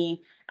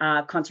 certainly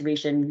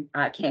conservation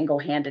can go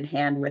hand in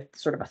hand with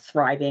sort of a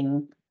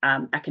thriving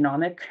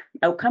economic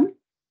outcome.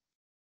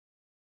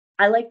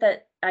 I like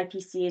that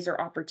IPCAs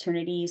are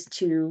opportunities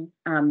to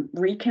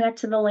reconnect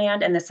to the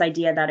land, and this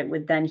idea that it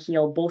would then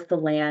heal both the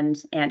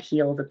land and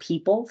heal the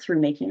people through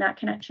making that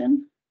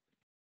connection.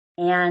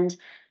 And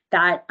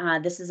that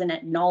this is an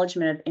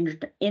acknowledgement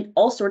of in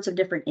all sorts of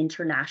different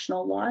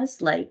international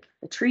laws, like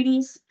the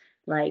treaties,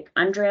 like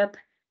UNDRIP,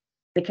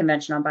 the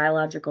Convention on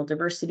Biological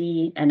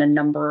Diversity, and a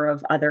number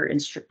of other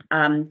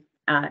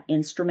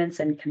instruments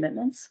and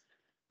commitments.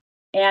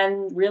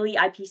 And really,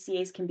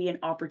 IPCAs can be an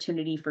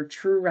opportunity for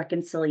true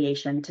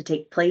reconciliation to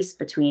take place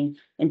between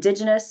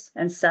Indigenous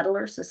and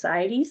settler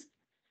societies,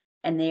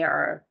 and they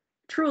are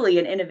truly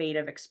an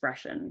innovative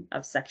expression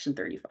of Section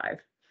 35.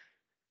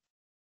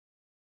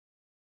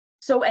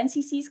 So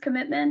NCC's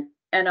commitment,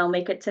 and I'll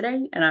make it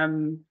today,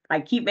 and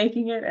I keep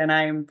making it, and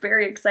I'm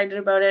very excited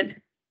about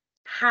it.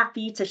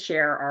 Happy to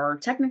share our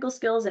technical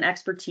skills and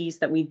expertise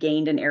that we've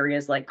gained in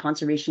areas like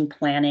conservation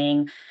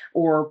planning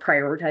or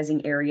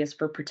prioritizing areas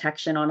for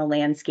protection on a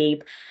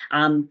landscape,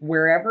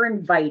 wherever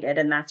invited,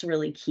 and that's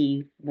really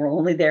key. We're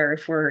only there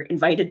if we're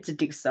invited to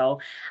do so,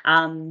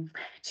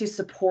 to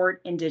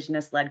support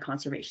Indigenous-led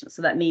conservation.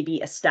 So that may be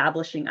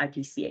establishing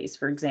IPCAs,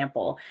 for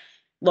example,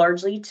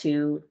 largely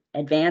to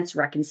advance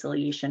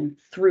reconciliation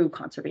through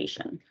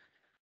conservation.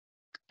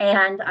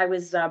 And I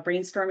was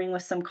brainstorming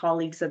with some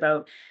colleagues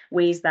about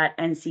ways that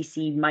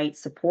NCC might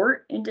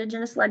support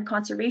Indigenous-led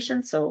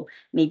conservation. So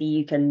maybe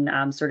you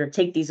can sort of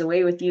take these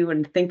away with you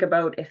and think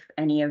about if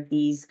any of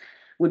these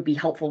would be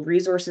helpful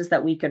resources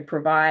that we could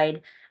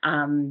provide.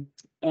 And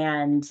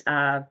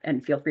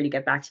feel free to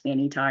get back to me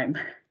anytime.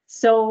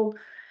 So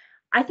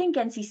I think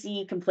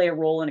NCC can play a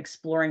role in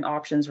exploring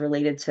options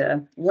related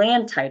to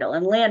land title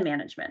and land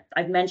management.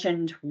 I've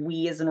mentioned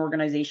we as an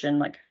organization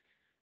like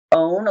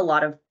own a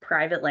lot of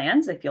private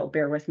lands, if you'll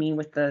bear with me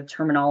with the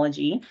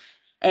terminology.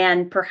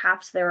 And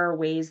perhaps there are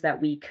ways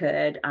that we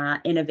could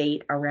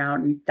innovate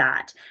around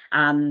that.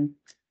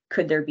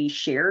 Could there be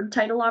shared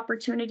title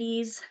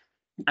opportunities,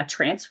 a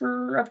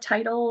transfer of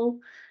title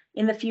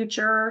in the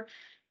future?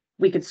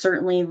 We could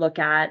certainly look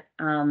at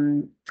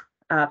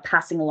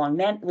passing along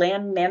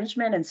land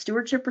management and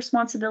stewardship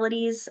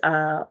responsibilities,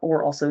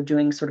 or also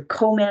doing sort of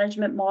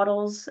co-management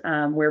models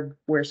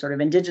where sort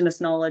of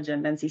Indigenous knowledge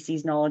and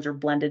NCC's knowledge are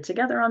blended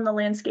together on the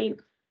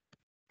landscape.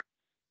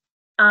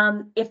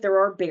 If there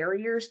are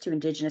barriers to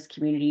Indigenous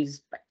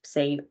communities,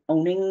 say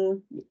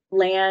owning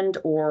land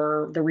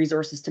or the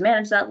resources to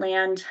manage that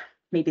land,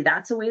 maybe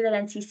that's a way that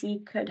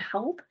NCC could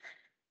help.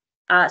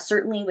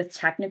 Certainly with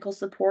technical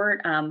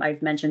support,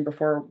 I've mentioned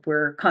before,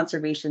 we're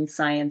conservation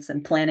science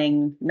and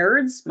planning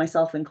nerds,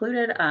 myself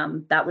included.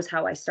 That was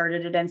how I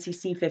started at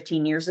NCC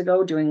 15 years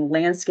ago, doing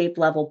landscape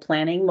level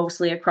planning,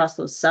 mostly across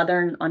those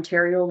southern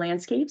Ontario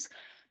landscapes,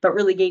 but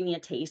really gave me a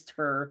taste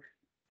for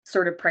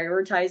sort of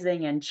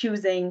prioritizing and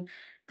choosing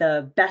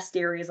the best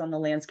areas on the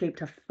landscape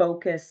to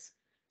focus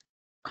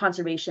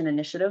conservation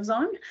initiatives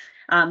on.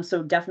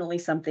 So definitely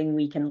something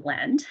we can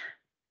lend.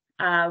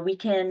 We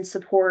can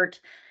support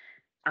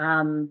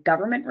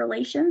government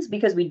relations,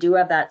 because we do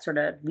have that sort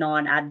of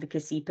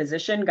non-advocacy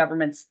position.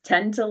 Governments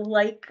tend to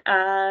like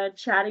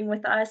chatting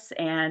with us,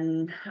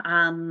 and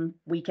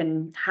we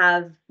can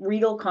have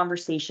real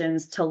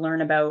conversations to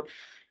learn about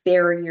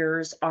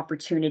barriers,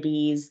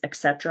 opportunities,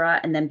 etc.,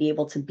 and then be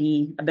able to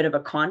be a bit of a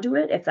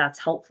conduit, if that's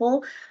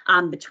helpful,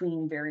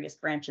 between various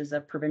branches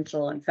of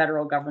provincial and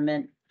federal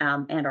government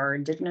and our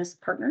Indigenous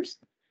partners.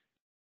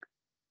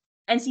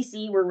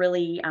 NCC, we're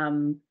really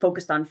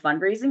focused on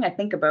fundraising. I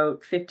think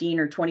about 15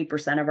 or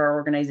 20% of our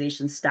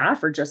organization's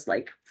staff are just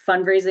like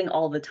fundraising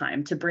all the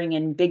time to bring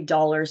in big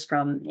dollars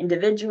from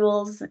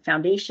individuals,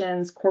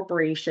 foundations,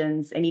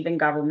 corporations, and even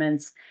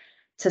governments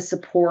to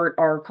support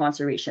our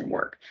conservation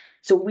work.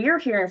 So we're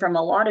hearing from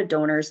a lot of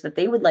donors that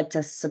they would like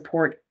to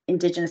support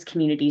Indigenous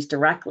communities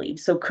directly.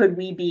 So could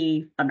we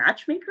be a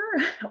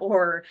matchmaker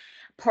or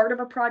part of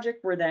a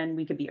project where then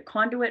we could be a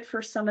conduit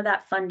for some of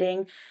that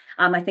funding?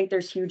 I think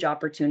there's huge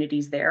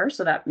opportunities there.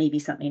 So that may be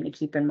something to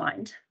keep in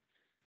mind.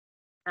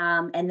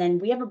 And then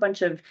we have a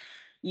bunch of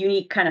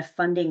unique kind of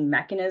funding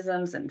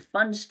mechanisms and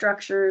fund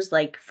structures.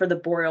 Like for the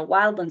Boreal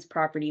Wildlands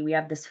property, we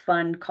have this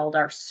fund called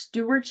our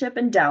Stewardship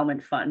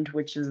Endowment Fund,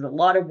 which is a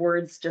lot of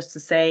words just to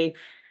say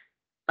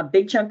a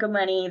big chunk of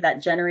money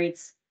that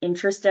generates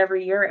interest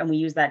every year, and we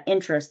use that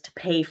interest to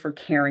pay for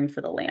caring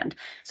for the land.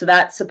 So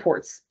that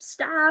supports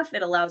staff.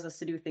 It allows us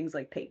to do things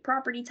like pay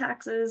property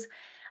taxes.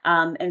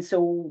 And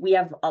so we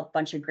have a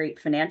bunch of great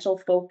financial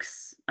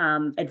folks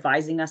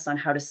advising us on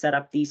how to set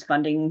up these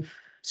funding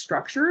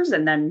structures.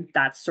 And then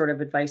that's sort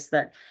of advice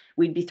that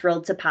we'd be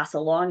thrilled to pass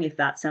along if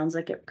that sounds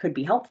like it could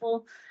be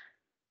helpful.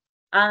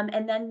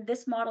 And then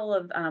this model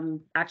of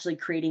actually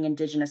creating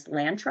Indigenous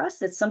land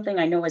trusts, it's something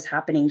I know is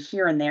happening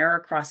here and there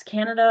across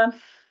Canada.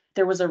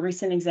 There was a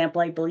recent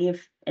example, I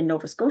believe, in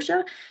Nova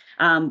Scotia,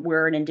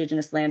 where an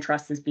Indigenous land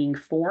trust is being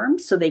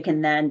formed. So they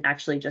can then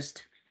actually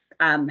just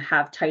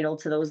have title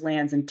to those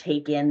lands and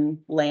take in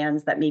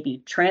lands that may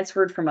be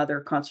transferred from other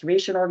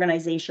conservation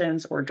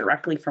organizations or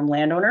directly from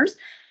landowners.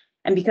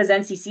 And because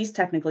NCC is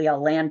technically a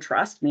land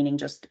trust, meaning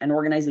just an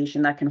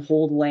organization that can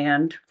hold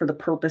land for the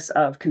purpose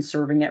of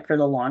conserving it for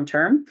the long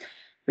term,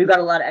 we've got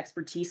a lot of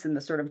expertise in the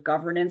sort of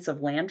governance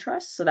of land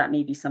trusts. So that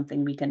may be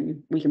something we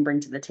can bring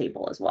to the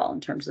table as well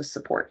in terms of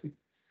support.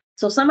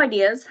 So some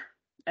ideas,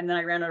 and then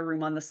I ran out of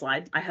room on the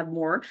slide. I have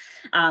more.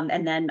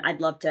 And then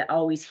I'd love to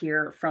always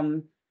hear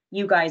from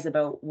you guys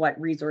about what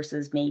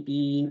resources may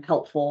be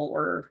helpful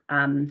or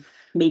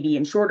maybe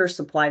in shorter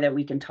supply that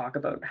we can talk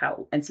about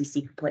how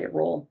NCC can play a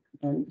role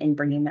in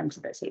bringing them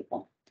to the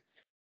table.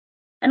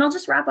 And I'll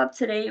just wrap up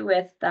today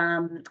with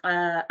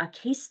a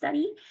case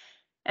study.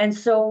 And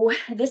so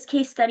this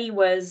case study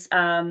was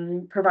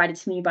provided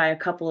to me by a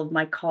couple of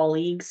my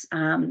colleagues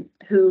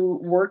who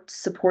worked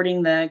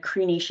supporting the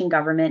Cree Nation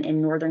government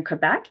in Northern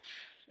Quebec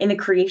in the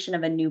creation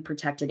of a new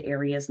protected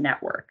areas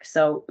network.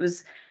 So it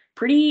was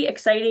pretty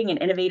exciting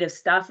and innovative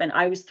stuff, and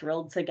I was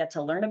thrilled to get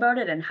to learn about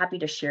it and happy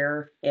to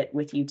share it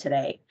with you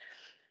today.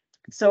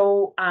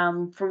 So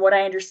from what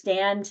I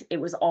understand,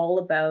 it was all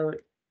about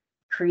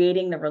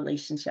creating the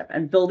relationship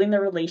and building the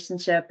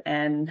relationship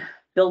and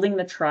building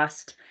the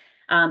trust.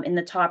 In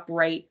the top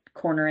right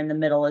corner in the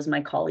middle is my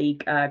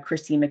colleague,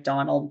 Kristyn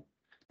McDonald.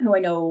 who I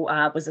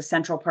know was a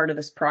central part of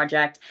this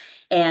project,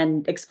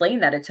 and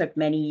explained that it took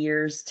many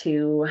years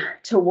to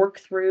work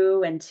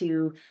through and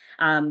to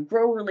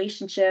grow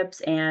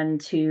relationships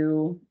and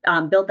to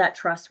build that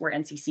trust where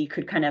NCC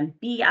could kind of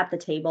be at the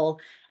table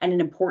and an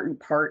important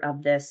part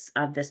of this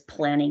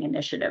planning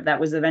initiative that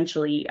was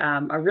eventually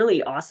a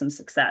really awesome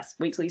success.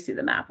 Wait till you see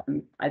the map.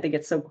 I think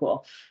it's so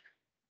cool.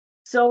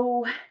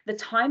 So the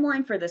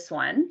timeline for this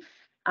one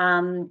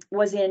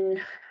was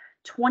in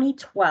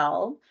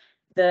 2012.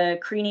 The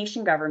Cree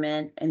Nation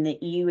government in the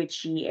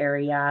EUHE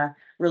area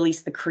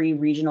released the Cree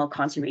Regional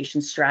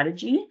Conservation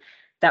Strategy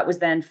that was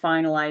then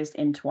finalized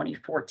in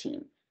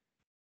 2014.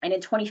 And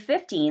in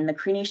 2015, the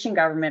Cree Nation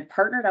government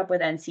partnered up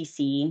with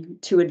NCC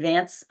to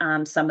advance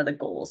some of the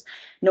goals,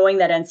 knowing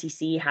that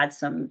NCC had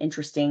some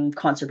interesting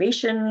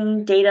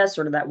conservation data,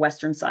 sort of that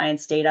Western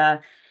science data,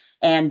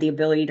 and the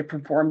ability to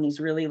perform these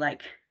really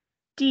like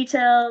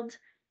detailed,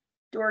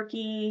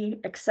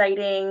 dorky,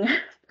 exciting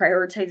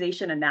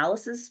prioritization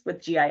analysis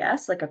with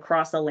GIS, like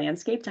across a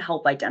landscape to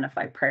help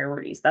identify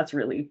priorities. That's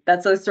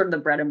sort of the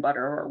bread and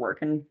butter of our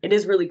work. And it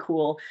is really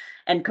cool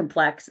and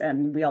complex,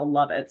 and we all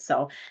love it.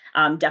 So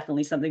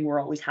definitely something we're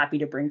always happy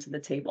to bring to the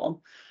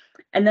table.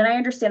 And then I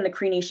understand the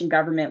Cree Nation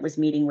government was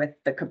meeting with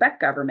the Quebec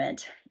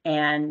government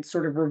and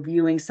sort of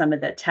reviewing some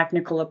of the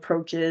technical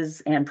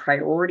approaches and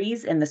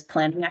priorities in this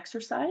planning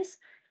exercise.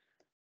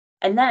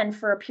 And then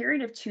for a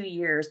period of 2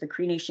 years, the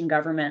Cree Nation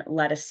government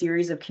led a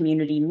series of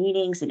community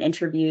meetings and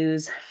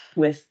interviews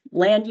with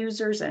land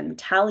users and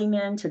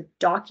tallymen to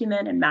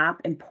document and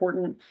map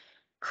important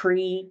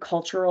Cree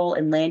cultural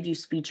and land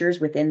use features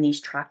within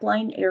these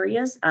trackline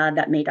areas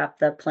that made up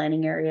the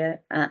planning area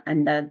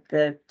and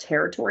the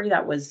territory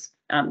that was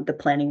the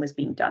planning was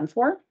being done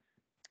for.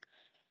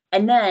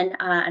 And then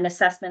an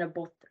assessment of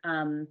both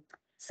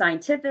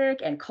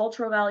scientific and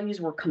cultural values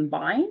were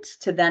combined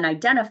to then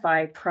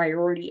identify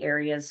priority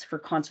areas for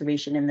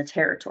conservation in the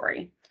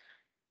territory.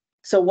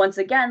 So once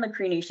again, the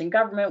Cree Nation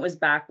government was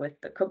back with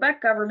the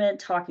Quebec government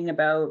talking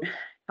about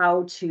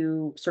how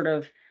to sort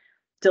of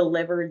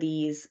deliver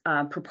these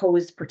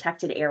proposed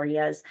protected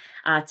areas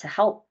to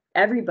help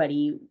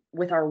everybody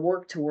with our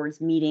work towards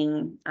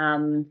meeting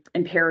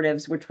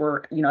imperatives, which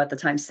were, at the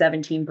time,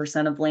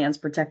 17% of lands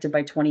protected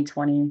by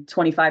 2020,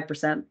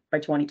 25% by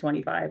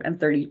 2025, and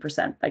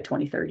 30% by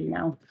 2030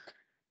 now.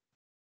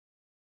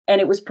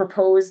 And it was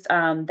proposed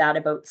that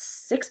about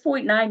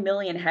 6.9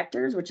 million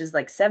hectares, which is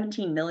like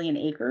 17 million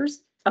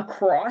acres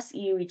across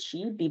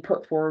EUHE, be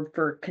put forward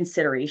for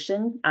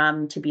consideration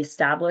to be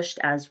established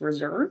as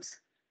reserves.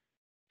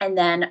 And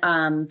then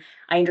I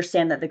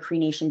understand that the Cree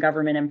Nation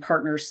government and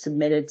partners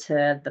submitted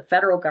to the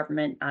federal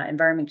government,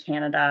 Environment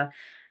Canada,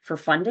 for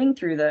funding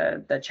through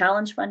the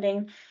challenge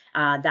funding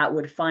that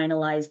would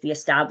finalize the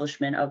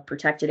establishment of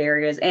protected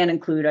areas and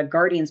include a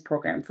Guardians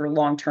program for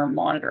long-term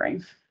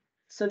monitoring.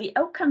 So the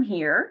outcome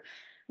here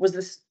was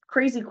this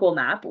crazy cool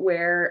map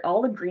where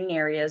all the green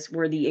areas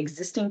were the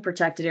existing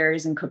protected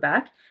areas in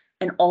Quebec,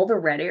 and all the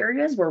red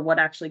areas were what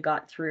actually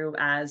got through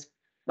as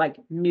like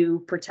new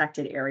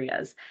protected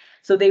areas.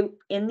 So they,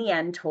 in the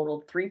end,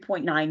 totaled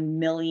 3.9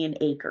 million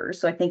acres.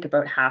 So I think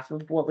about half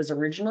of what was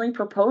originally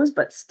proposed,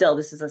 but still,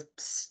 this is a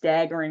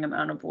staggering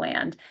amount of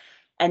land.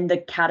 And the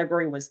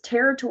category was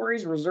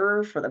territories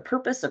reserved for the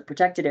purpose of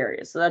protected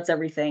areas. So that's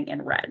everything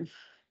in red.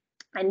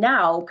 And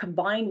now,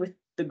 combined with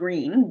the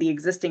green, the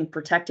existing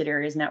protected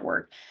areas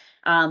network,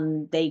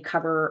 they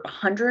cover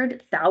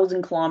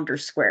 100,000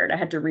 kilometers squared. I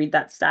had to read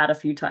that stat a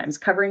few times,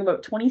 covering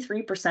about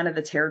 23% of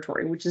the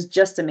territory, which is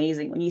just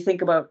amazing. When you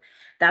think about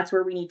that's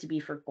where we need to be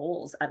for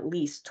goals, at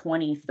least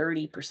 20,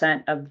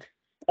 30% of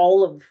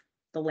all of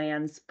the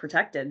lands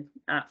protected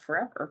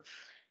forever.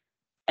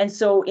 And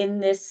so in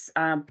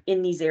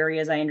these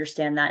areas, I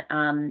understand that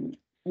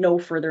no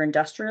further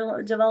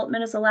industrial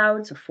development is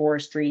allowed, so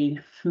forestry,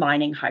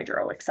 mining,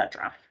 hydro,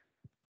 etc.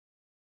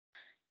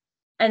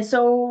 And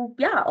so,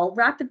 yeah, I'll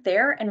wrap it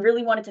there and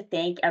really wanted to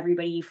thank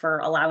everybody for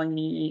allowing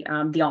me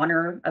the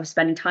honor of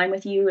spending time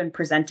with you and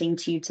presenting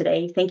to you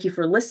today. Thank you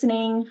for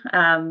listening.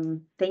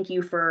 Thank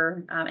you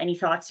for any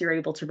thoughts you're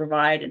able to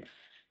provide. And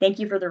thank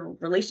you for the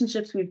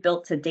relationships we've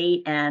built to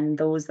date and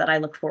those that I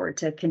look forward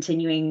to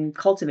continuing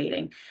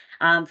cultivating.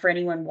 For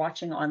anyone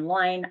watching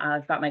online,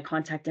 I've got my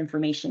contact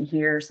information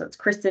here. So it's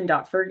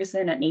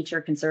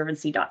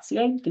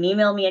kristyn.ferguson@natureconservancy.ca. You can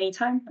email me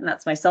anytime, and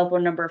that's my cell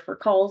phone number for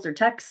calls or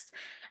texts.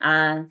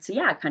 So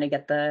yeah, kind of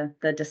get the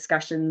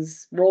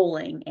discussions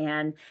rolling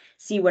and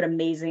see what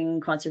amazing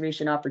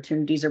conservation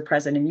opportunities are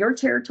present in your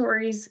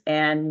territories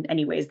and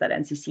any ways that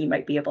NCC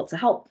might be able to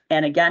help.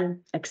 And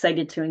again,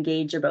 excited to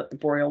engage about the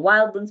Boreal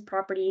Wildlands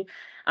property,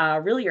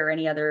 really, or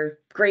any other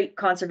great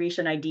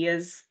conservation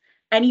ideas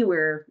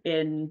anywhere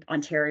in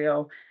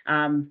Ontario.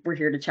 We're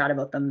here to chat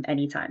about them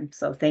anytime.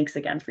 So thanks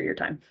again for your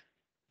time.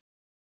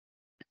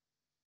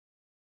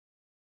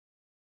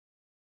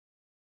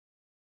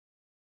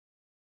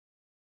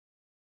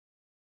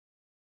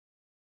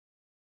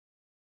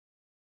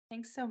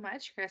 Thanks so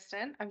much,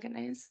 Kristyn. I'm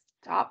gonna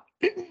stop,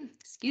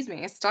 excuse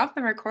me, stop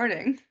the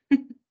recording.